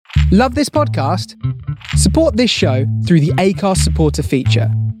Love this podcast? Support this show through the Acast supporter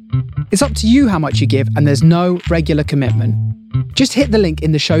feature. It's up to you how much you give, and there's no regular commitment. Just hit the link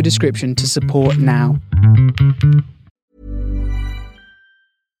in the show description to support now.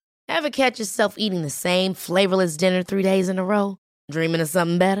 Ever catch yourself eating the same flavorless dinner 3 days in a row? Dreaming of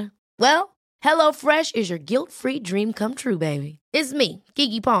something better? Well, HelloFresh is your guilt-free dream come true, baby. It's me,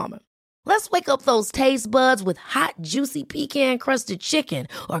 Keke Palmer. Let's wake up those taste buds with hot, juicy pecan-crusted chicken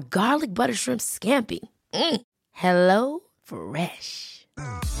or garlic butter shrimp scampi. Hello Fresh.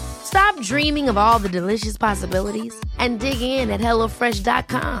 Stop dreaming of all the delicious possibilities and dig in at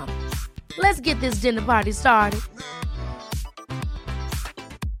HelloFresh.com. Let's get this dinner party started.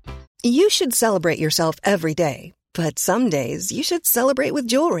 You should celebrate yourself every day, but some days you should celebrate with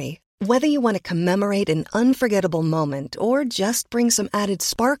jewelry. Whether you want to commemorate an unforgettable moment or just bring some added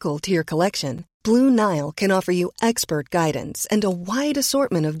sparkle to your collection, Blue Nile can offer you expert guidance and a wide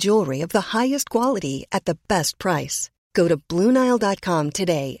assortment of jewelry of the highest quality at the best price. Go to BlueNile.com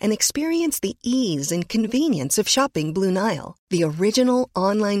today and experience the ease and convenience of shopping Blue Nile, the original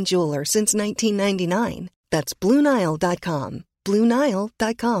online jeweler since 1999. That's BlueNile.com.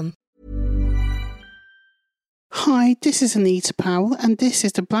 BlueNile.com. Hi, this is Anita Powell, and this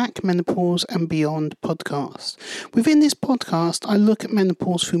is the Black Menopause and Beyond podcast. Within this podcast, I look at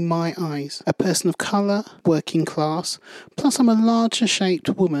menopause through my eyes, a person of colour, working class, plus I'm a larger shaped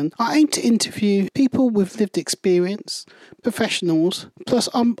woman. I aim to interview people with lived experience, professionals, plus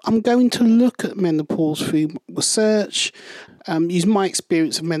I'm going to look at menopause through research, use my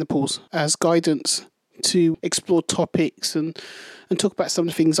experience of menopause as guidance to explore topics and talk about some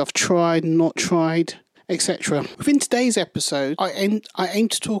of the things I've tried and not tried, etc. Within today's episode, I aim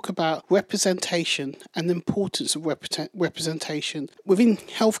to talk about representation and the importance of representation within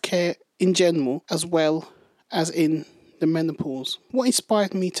healthcare in general, as well as in the menopause. What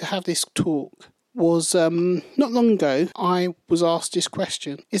inspired me to have this talk was not long ago, I was asked this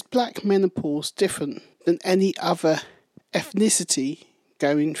question: is black menopause different than any other ethnicity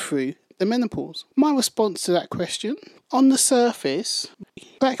going through the menopause? My response to that question: on the surface,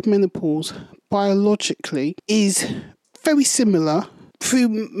 black menopause biologically is very similar through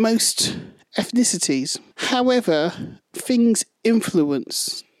most ethnicities. However, things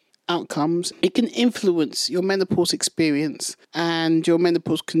influence outcomes. It can influence your menopause experience and your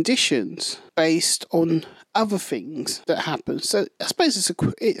menopause conditions based on other things that happen. So I suppose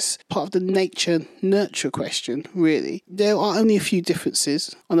it's part of the nature-nurture question, really. There are only a few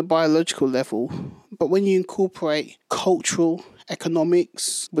differences on a biological level, but when you incorporate cultural,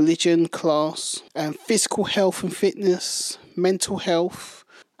 economics, religion, class, physical health and fitness, mental health,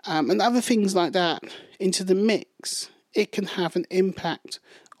 and other things like that into the mix, it can have an impact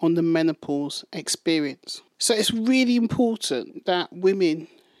on the menopause experience. So it's really important that women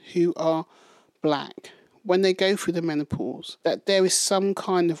who are black, when they go through the menopause, that there is some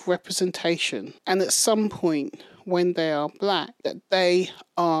kind of representation, and at some point when they are black, that they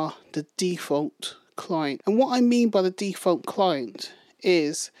are the default client. And what I mean by the default client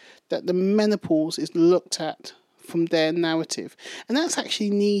is that the menopause is looked at from their narrative. And that's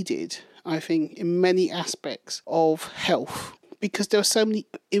actually needed, I think, in many aspects of health, because there are so many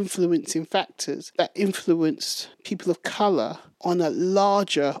influencing factors that influence people of colour on a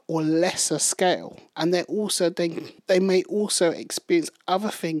larger or lesser scale. And they may also experience other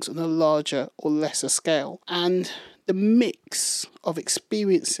things on a larger or lesser scale. And the mix of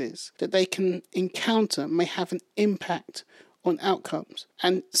experiences that they can encounter may have an impact on outcomes.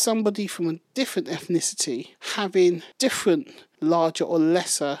 And somebody from a different ethnicity having different larger or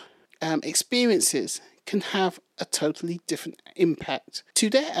lesser experiences can have a totally different impact to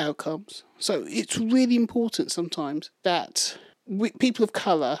their outcomes. So it's really important sometimes that people of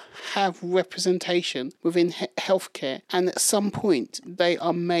colour have representation within healthcare, and at some point they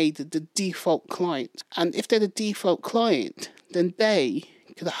are made the default client. And if they're the default client, then they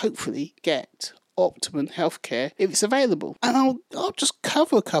can hopefully get optimum healthcare if it's available. And I'll just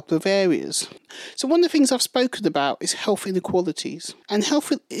cover a couple of areas. So one of the things I've spoken about is health inequalities. And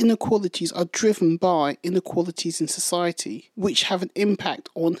health inequalities are driven by inequalities in society, which have an impact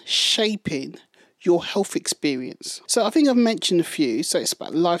on shaping your health experience. So I think I've mentioned a few. So it's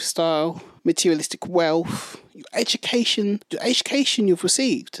about lifestyle, materialistic wealth, your education, the education you've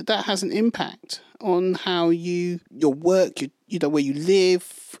received. That has an impact on how your work, where you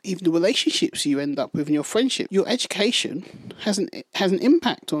live, even the relationships you end up with and your friendship. Your education has an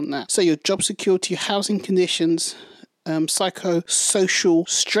impact on that. So your job security, your housing conditions, psychosocial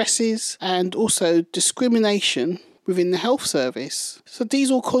stresses, and also discrimination within the health service. So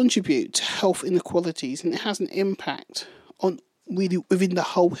these all contribute to health inequalities, and it has an impact on really within the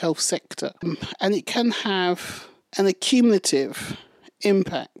whole health sector. And it can have an accumulative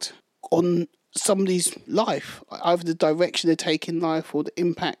impact on somebody's life, either the direction they take in life or the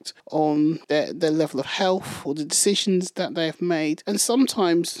impact on their level of health or the decisions that they have made. And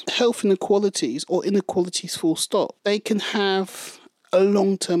sometimes health inequalities or inequalities full stop, they can have a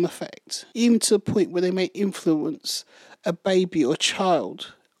long-term effect, even to the point where they may influence a baby or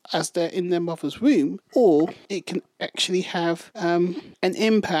child as they're in their mother's womb, or it can actually have an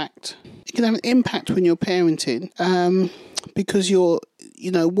impact. It can have an impact when you're parenting, because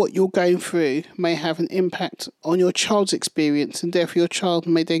what you're going through may have an impact on your child's experience, and therefore your child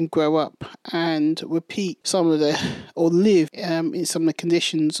may then grow up and repeat or live in some of the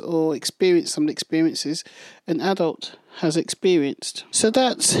conditions or experience some of the experiences an adult has experienced. So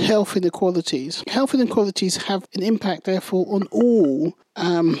that's health inequalities. Health inequalities have an impact, therefore, on all.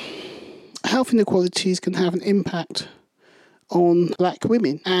 Health inequalities can have an impact on black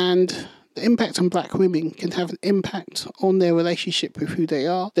women, and the impact on black women can have an impact on their relationship with who they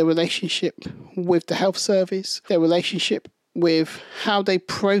are, their relationship with the health service, their relationship with how they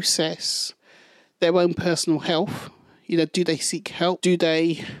process their own personal health. Do they seek help? Do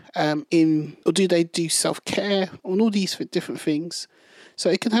they do they do self-care on all these different things? So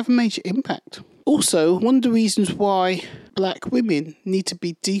it can have a major impact. Also, one of the reasons why black women need to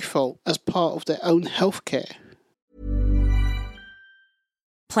be default as part of their own healthcare.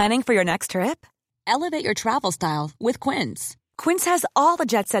 Planning for your next trip? Elevate your travel style with Quince. Quince has all the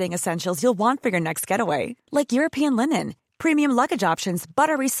jet-setting essentials you'll want for your next getaway, like European linen, premium luggage options,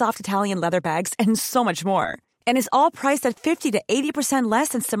 buttery soft Italian leather bags, and so much more. And is all priced at 50 to 80% less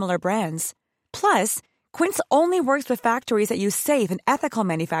than similar brands. Plus, Quince only works with factories that use safe and ethical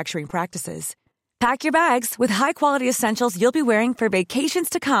manufacturing practices. Pack your bags with high-quality essentials you'll be wearing for vacations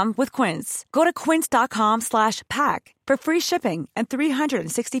to come with Quince. Go to quince.com/pack for free shipping and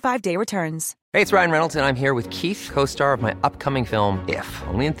 365-day returns. Hey, it's Ryan Reynolds, and I'm here with Keith, co-star of my upcoming film, If,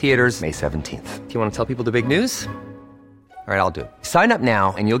 only in theaters May 17th. Do you want to tell people the big news? All right, I'll do it. Sign up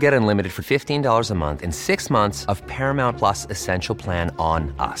now and you'll get unlimited for $15 a month and 6 months of Paramount Plus Essential Plan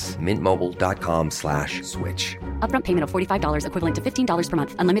on us. MintMobile.com/switch. Upfront payment of $45 equivalent to $15 per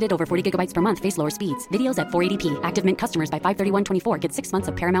month. Unlimited over 40 gigabytes per month. Face lower speeds. Videos at 480p. Active Mint customers by 531.24 get 6 months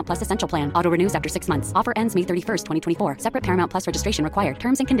of Paramount Plus Essential Plan. Auto renews after 6 months. Offer ends May 31st, 2024. Separate Paramount Plus registration required.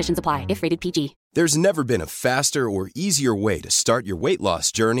 Terms and conditions apply if rated PG. There's never been a faster or easier way to start your weight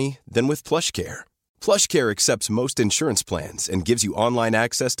loss journey than with PlushCare. PlushCare accepts most insurance plans and gives you online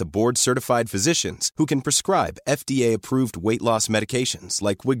access to board-certified physicians who can prescribe FDA-approved weight loss medications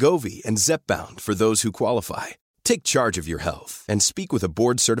like Wegovy and Zepbound for those who qualify. Take charge of your health and speak with a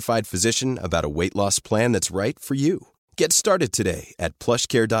board-certified physician about a weight loss plan that's right for you. Get started today at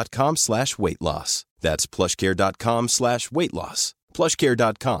plushcare.com/weight-loss. That's plushcare.com/weight-loss.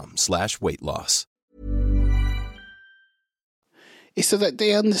 plushcare.com/weight-loss. Is so that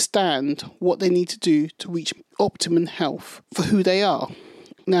they understand what they need to do to reach optimum health for who they are.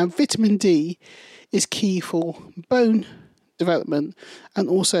 Now, vitamin D is key for bone development and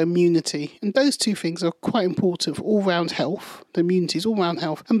also immunity. And those two things are quite important for all-round health. The immunity is all-round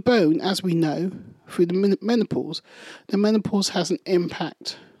health. And bone, as we know, through the menopause has an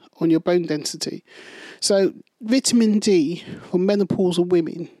impact on your bone density. So vitamin D for menopausal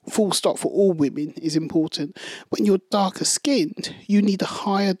women, full stop for all women, is important. When you're darker skinned, you need a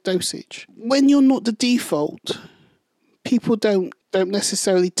higher dosage. When you're not the default, people don't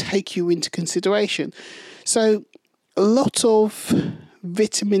necessarily take you into consideration. So a lot of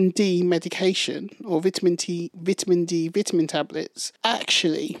vitamin D medication or vitamin D vitamin tablets,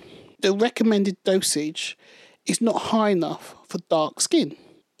 actually the recommended dosage is not high enough for dark skin.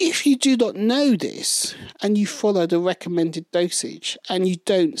 If you do not know this and you follow the recommended dosage and you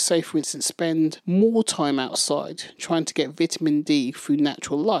don't, say for instance, spend more time outside trying to get vitamin D through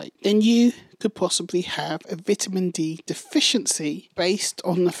natural light, then you could possibly have a vitamin D deficiency based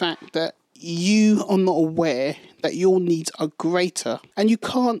on the fact that you are not aware that your needs are greater, and you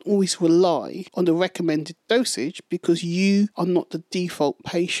can't always rely on the recommended dosage because you are not the default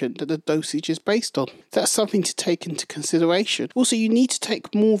patient that the dosage is based on. That's something to take into consideration. Also, you need to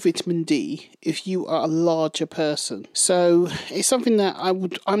take more vitamin D if you are a larger person. So it's something that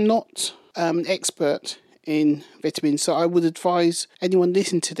I'm not an expert in vitamins, so I would advise anyone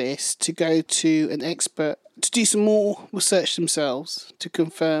listening to this to go to an expert to do some more research themselves to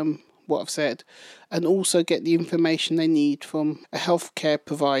confirm what I've said, and also get the information they need from a healthcare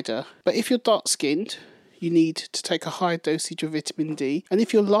provider. But if you're dark skinned, you need to take a higher dosage of vitamin D. And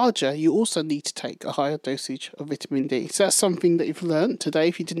if you're larger, you also need to take a higher dosage of vitamin D. So that's something that you've learned today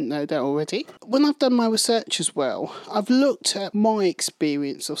if you didn't know that already. When I've done my research as well, I've looked at my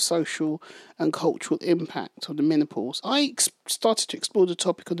experience of social and cultural impact of the menopause. I started to explore the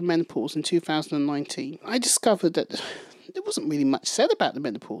topic of the menopause in 2019. I discovered that there wasn't really much said about the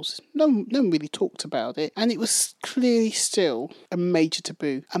menopause. No one really talked about it. And it was clearly still a major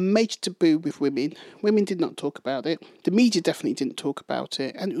taboo. A major taboo with women. Women did not talk about it. The media definitely didn't talk about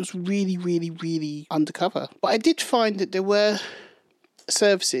it. And it was really, really, really undercover. But I did find that there were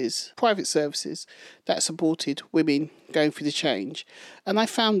services, private services, that supported women going through the change. And I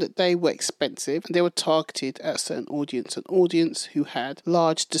found that they were expensive and they were targeted at a certain audience, an audience who had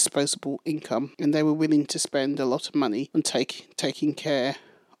large disposable income, and they were willing to spend a lot of money on taking care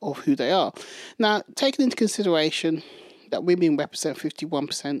of who they are. Now, taking into consideration that women represent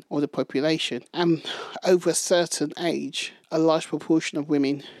 51% of the population, and over a certain age, a large proportion of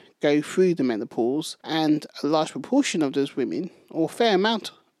women go through the menopause, and a large proportion of those women, or a fair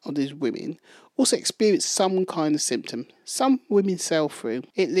amount of these women, also experience some kind of symptom. Some women sail through.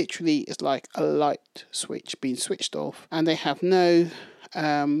 It literally is like a light switch being switched off, and they have no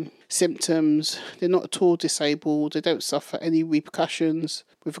symptoms. They're not at all disabled. They don't suffer any repercussions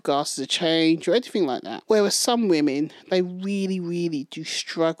with regards to the change or anything like that. Whereas some women, they really, really do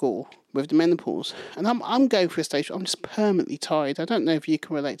struggle with the menopause. And I'm going through a stage where I'm just permanently tired. I don't know if you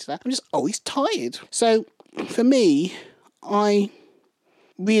can relate to that. I'm just always tired. So for me, I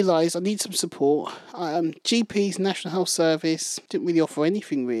realised I need some support. GP's National Health Service didn't really offer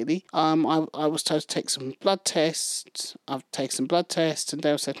anything really. I was told to take some blood tests. I've taken some blood tests and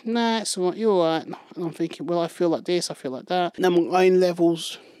they said, nah, it's all right, you're all right. And I'm thinking, well, I feel like this, I feel like that. And then my iron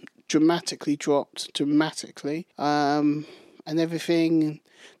levels dramatically dropped, and everything.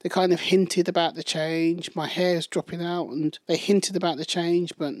 They kind of hinted about the change. My hair is dropping out and they hinted about the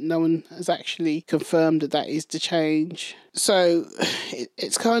change, but no one has actually confirmed that is the change. So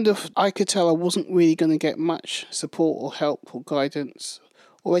it's kind of, I could tell I wasn't really going to get much support or help or guidance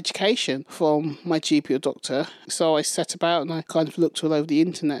or education from my GP or doctor. So I set about and I kind of looked all over the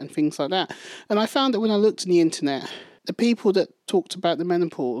internet and things like that. And I found that when I looked on the internet, the people that talked about the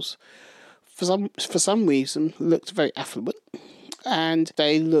menopause, for some reason, looked very affluent. And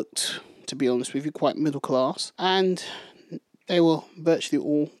they looked, to be honest with you, quite middle class. And they were virtually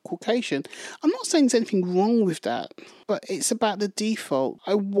all Caucasian. I'm not saying there's anything wrong with that, but it's about the default.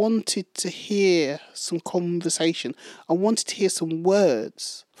 I wanted to hear some conversation. I wanted to hear some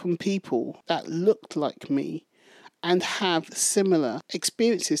words from people that looked like me and have similar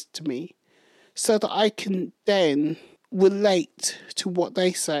experiences to me, so that I can then relate to what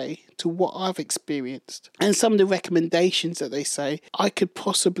they say, to what I've experienced, and some of the recommendations that they say I could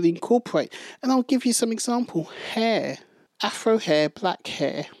possibly incorporate. And I'll give you some example. Hair. Afro hair, black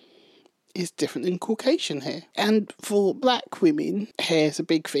hair is different than Caucasian hair. And for black women, hair is a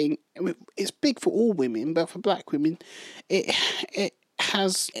big thing. It's big for all women, but for black women, it's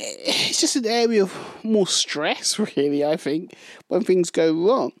just an area of more stress, really, I think, when things go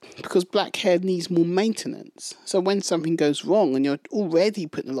wrong, because black hair needs more maintenance. So when something goes wrong and you're already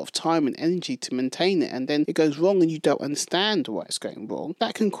putting a lot of time and energy to maintain it, and then it goes wrong and you don't understand why it's going wrong,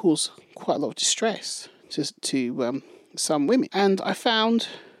 that can cause quite a lot of distress to some women. And I found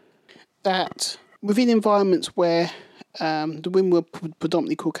that within environments where the women were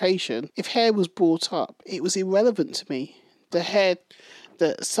predominantly Caucasian, if hair was brought up, it was irrelevant to me.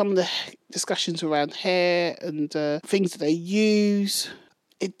 Some of the discussions around hair and things that they use,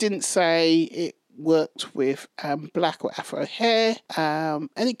 it didn't say it worked with black or Afro hair, and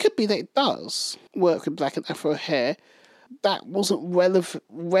it could be that it does work with black and Afro hair. That wasn't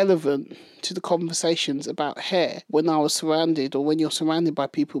relevant to the conversations about hair when I was surrounded, or when you're surrounded by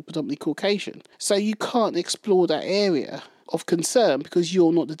people predominantly Caucasian. So you can't explore that area of concern because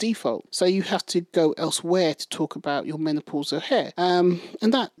you're not the default. So you have to go elsewhere to talk about your menopausal hair. And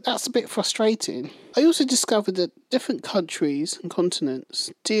that's a bit frustrating. I also discovered that different countries and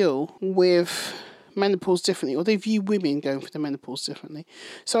continents deal with menopause differently, or they view women going through the menopause differently.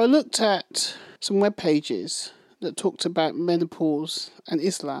 So I looked at some web pages that talked about menopause and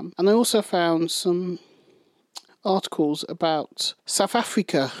Islam, and I also found some articles about South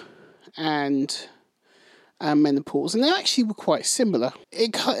Africa and menopause, and they actually were quite similar.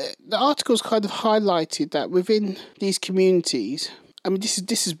 The articles kind of highlighted that within these communities, I mean,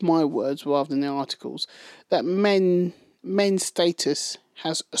 this is my words rather than the articles, that men's status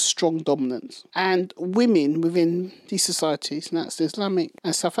has a strong dominance, and women within these societies, and that's the Islamic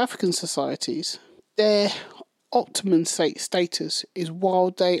and South African societies, their optimum status is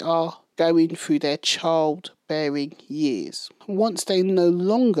while they are going through their childbearing years. Once they no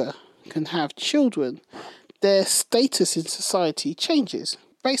longer can have children, their status in society changes.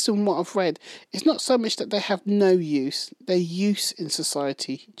 Based on what I've read, it's not so much that they have no use, their use in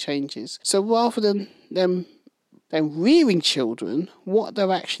society changes. So rather than them rearing children, what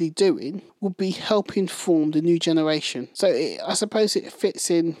they're actually doing will be helping form the new generation. So I suppose it fits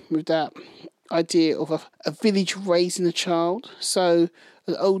in with that idea of a village raising a child. So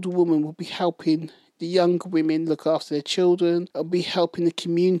an older woman will be helping the younger women look after their children. It'll be helping the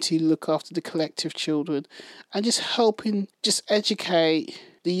community look after the collective children, and just helping educate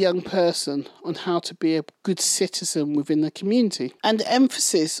the young person on how to be a good citizen within the community. And the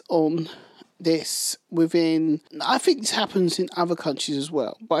emphasis on this I think this happens in other countries as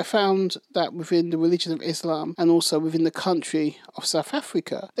well, but I found that within the religion of Islam and also within the country of South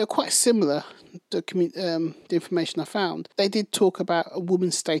Africa, they're quite similar. The information I found, they did talk about a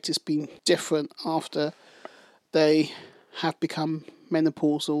woman's status being different after they have become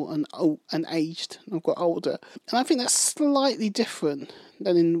menopausal and aged and got older. And I think that's slightly different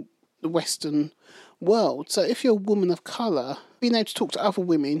than in the Western world. So if you're a woman of colour, being able to talk to other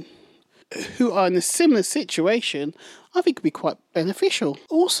women who are in a similar situation, I think could be quite beneficial.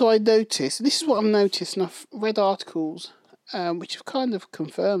 Also, I noticed, this is what I've noticed, and I've read articles which have kind of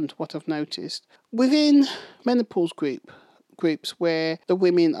confirmed what I've noticed. Within menopause groups where the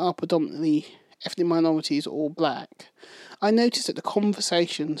women are predominantly ethnic minorities or black, I noticed that the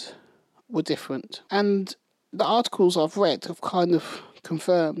conversations were different. And the articles I've read have kind of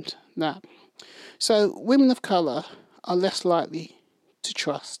confirmed that. So women of colour are less likely to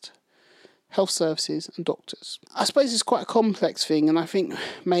trust health services and doctors. I suppose it's quite a complex thing, and I think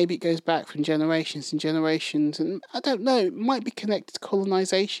maybe it goes back from generations and generations, and I don't know, it might be connected to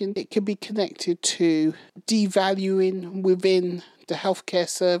colonisation. It could be connected to devaluing within the healthcare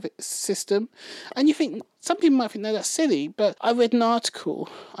service system. And you think, some people might think, no, that's silly, but I read an article,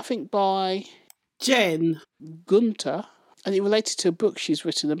 I think by Jen Gunter, and it related to a book she's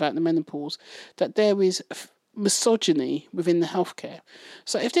written about the menopause, that there is misogyny within the healthcare.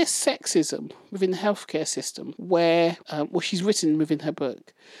 So if there's sexism within the healthcare system, where, she's written within her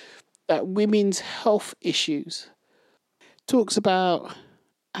book, that women's health issues, talks about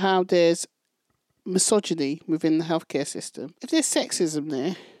how there's misogyny within the healthcare system. If there's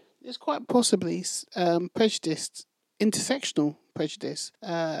sexism there's quite possibly prejudice, intersectional prejudice,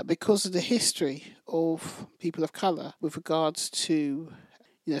 because of the history of people of colour with regards to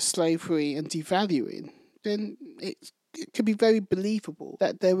slavery and devaluing. Then it could be very believable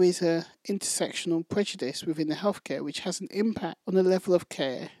that there is a intersectional prejudice within the healthcare which has an impact on the level of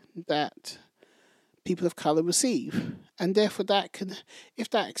care that people of colour receive. And therefore if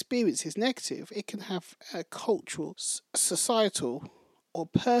that experience is negative, it can have a cultural, societal or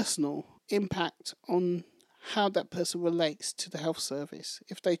personal impact on how that person relates to the health service,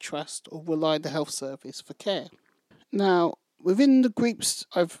 if they trust or rely on the health service for care. Now, within the groups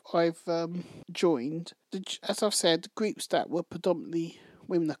I've joined, as I've said, the groups that were predominantly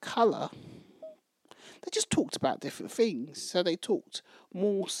women of colour, they just talked about different things. So they talked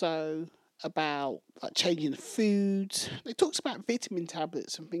more so about changing the foods. They talked about vitamin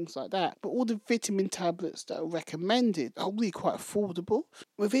tablets and things like that. But all the vitamin tablets that are recommended are really quite affordable.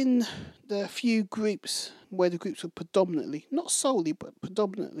 Within the few groups where the groups were predominantly, not solely, but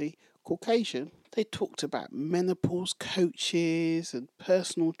predominantly Caucasian, they talked about menopause coaches and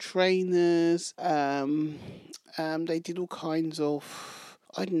personal trainers. They did all kinds of,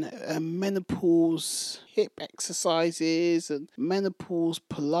 menopause hip exercises and menopause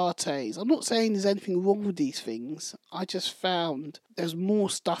Pilates. I'm not saying there's anything wrong with these things. I just found there's more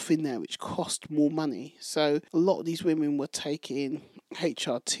stuff in there which cost more money. So a lot of these women were taking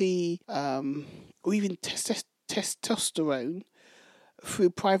HRT or even testosterone through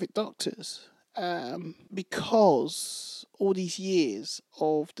private doctors. Because all these years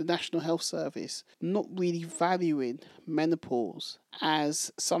of the National Health Service not really valuing menopause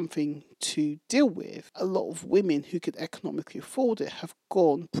as something to deal with, a lot of women who could economically afford it have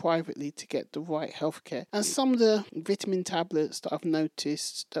gone privately to get the right healthcare. And some of the vitamin tablets that I've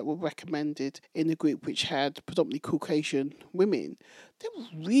noticed that were recommended in the group which had predominantly Caucasian women, they were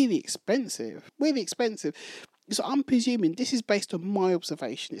really expensive. So I'm presuming, this is based on my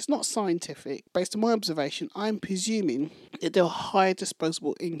observation, it's not scientific, based on my observation, I'm presuming that there are higher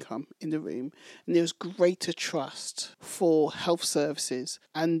disposable income in the room and there's greater trust for health services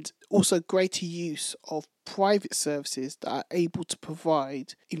and also greater use of private services that are able to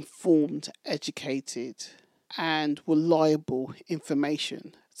provide informed, educated and reliable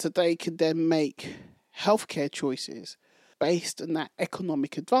information so they can then make healthcare choices based on that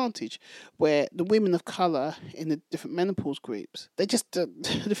economic advantage, where the women of colour in the different menopause groups, they just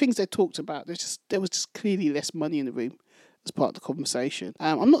the things they talked about, there was just clearly less money in the room as part of the conversation.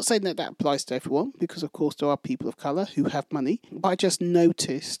 I'm not saying that applies to everyone, because of course there are people of colour who have money, but I just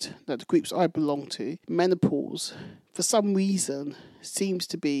noticed that the groups I belong to, menopause, for some reason, seems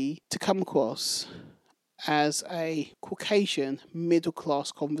to come across as a Caucasian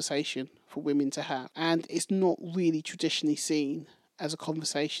middle-class conversation for women to have. And it's not really traditionally seen as a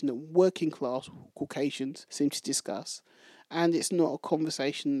conversation that working-class Caucasians seem to discuss. And it's not a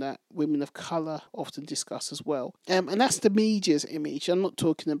conversation that women of colour often discuss as well. And that's the media's image. I'm not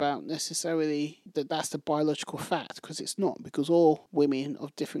talking about necessarily that's the biological fact, because it's not, because all women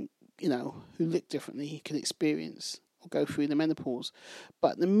of different, who look differently can experience or go through the menopause.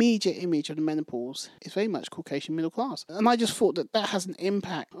 But the media image of the menopause is very much Caucasian middle class. And I just thought that has an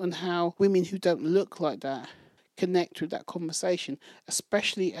impact on how women who don't look like that connect with that conversation,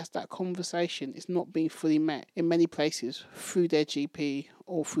 especially as that conversation is not being fully met in many places through their GP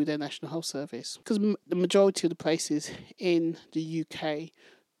or through their National Health Service. Because the majority of the places in the UK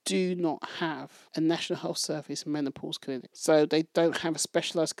do not have a National Health Service menopause clinic. So they don't have a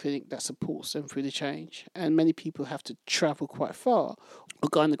specialised clinic that supports them through the change. And many people have to travel quite far, a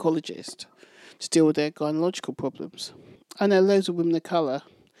gynaecologist, to deal with their gynecological problems. And there are loads of women of colour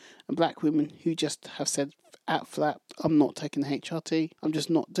and black women who just have said out flat, I'm not taking the HRT, I'm just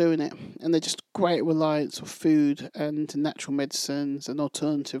not doing it. And they're just great reliance on food and natural medicines and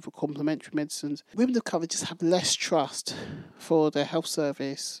alternative or complementary medicines. Women of colour just have less trust for their health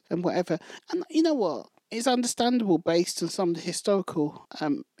service and whatever. And you know what? It's understandable based on some of the historical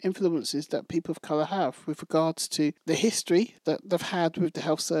influences that people of colour have with regards to the history that they've had with the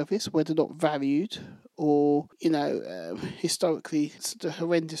health service, where they're not valued, or, historically, the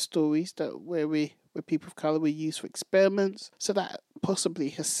horrendous stories where people of colour were used for experiments. So that possibly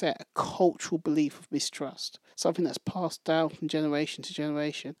has set a cultural belief of mistrust, something that's passed down from generation to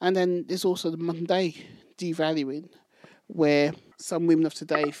generation. And then there's also the Monday devaluing, where some women of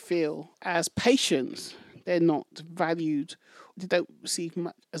today feel as patients they're not valued. They don't receive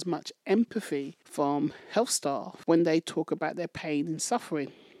as much empathy from health staff when they talk about their pain and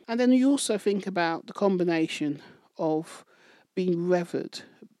suffering. And then you also think about the combination of being revered,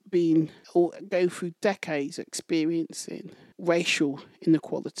 going through decades experiencing racial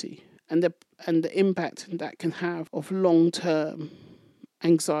inequality, and the impact that can have of long-term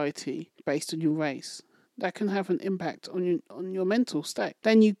anxiety based on your race. That can have an impact on your mental state.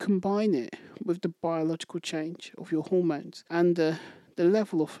 Then you combine it with the biological change of your hormones, and the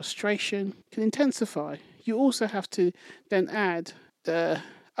level of frustration can intensify. You also have to then add the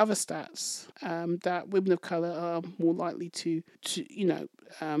other stats that women of colour are more likely to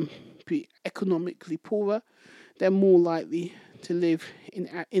be economically poorer. They're more likely to live in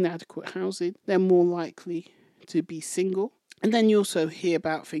inadequate housing. They're more likely to be single. And then you also hear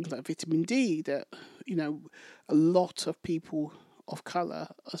about things like vitamin D that, a lot of people of colour,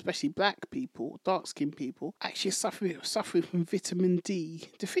 especially black people, dark-skinned people, actually suffering from vitamin D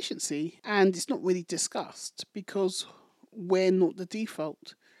deficiency. And it's not really discussed because we're not the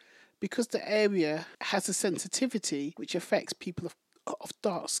default. Because the area has a sensitivity which affects people of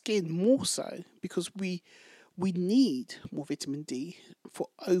dark skin more so, because we need more vitamin D for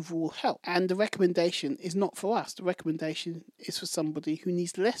overall health. And the recommendation is not for us. The recommendation is for somebody who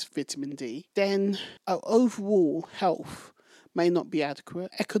needs less vitamin D. Then our overall health may not be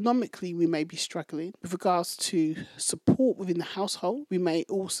adequate. Economically, we may be struggling. With regards to support within the household, we may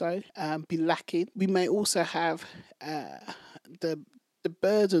also be lacking. We may also have the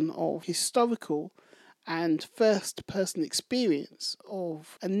burden of historical and first-person experience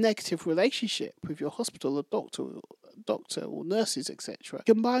of a negative relationship with your hospital or doctor or nurses, etc.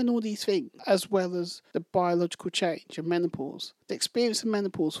 Combine all these things, as well as the biological change of menopause. The experience of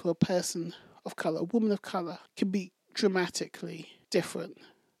menopause for a person of colour, a woman of colour, can be dramatically different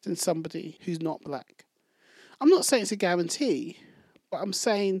than somebody who's not black. I'm not saying it's a guarantee, but I'm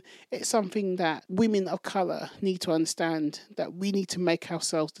saying it's something that women of colour need to understand, that we need to make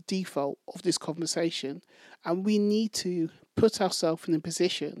ourselves the default of this conversation, and we need to put ourselves in a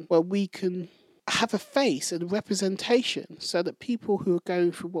position where we can have a face and a representation, so that people who are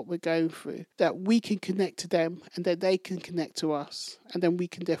going through what we're going through, that we can connect to them and that they can connect to us, and then we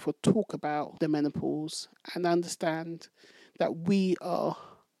can therefore talk about the menopause and understand that we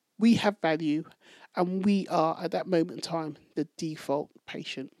have value, and we are, at that moment in time, the default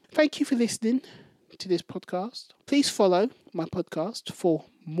patient. Thank you for listening to this podcast. Please follow my podcast for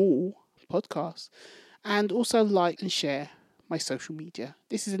more podcasts, and also like and share my social media.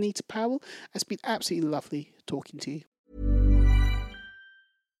 This is Anita Powell. It's been absolutely lovely talking to you.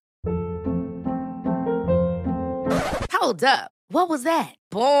 Hold up. What was that?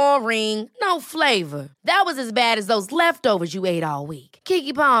 Boring. No flavor. That was as bad as those leftovers you ate all week.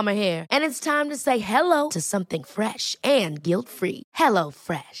 Keke Palmer here, and it's time to say hello to something fresh and guilt-free. Hello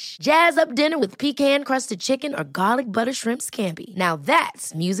Fresh. Jazz up dinner with pecan-crusted chicken or garlic butter shrimp scampi. Now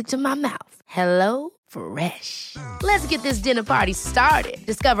that's music to my mouth. Hello Fresh. Let's get this dinner party started.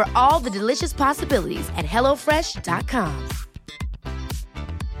 Discover all the delicious possibilities at HelloFresh.com.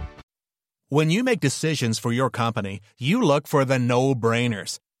 When you make decisions for your company, you look for the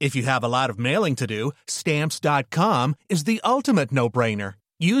no-brainers. If you have a lot of mailing to do, Stamps.com is the ultimate no-brainer.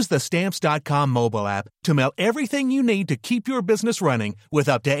 Use the Stamps.com mobile app to mail everything you need to keep your business running with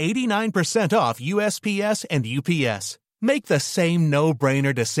up to 89% off USPS and UPS. Make the same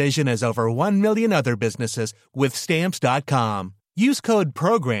no-brainer decision as over 1 million other businesses with Stamps.com. Use code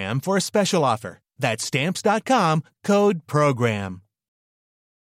PROGRAM for a special offer. That's Stamps.com, code PROGRAM.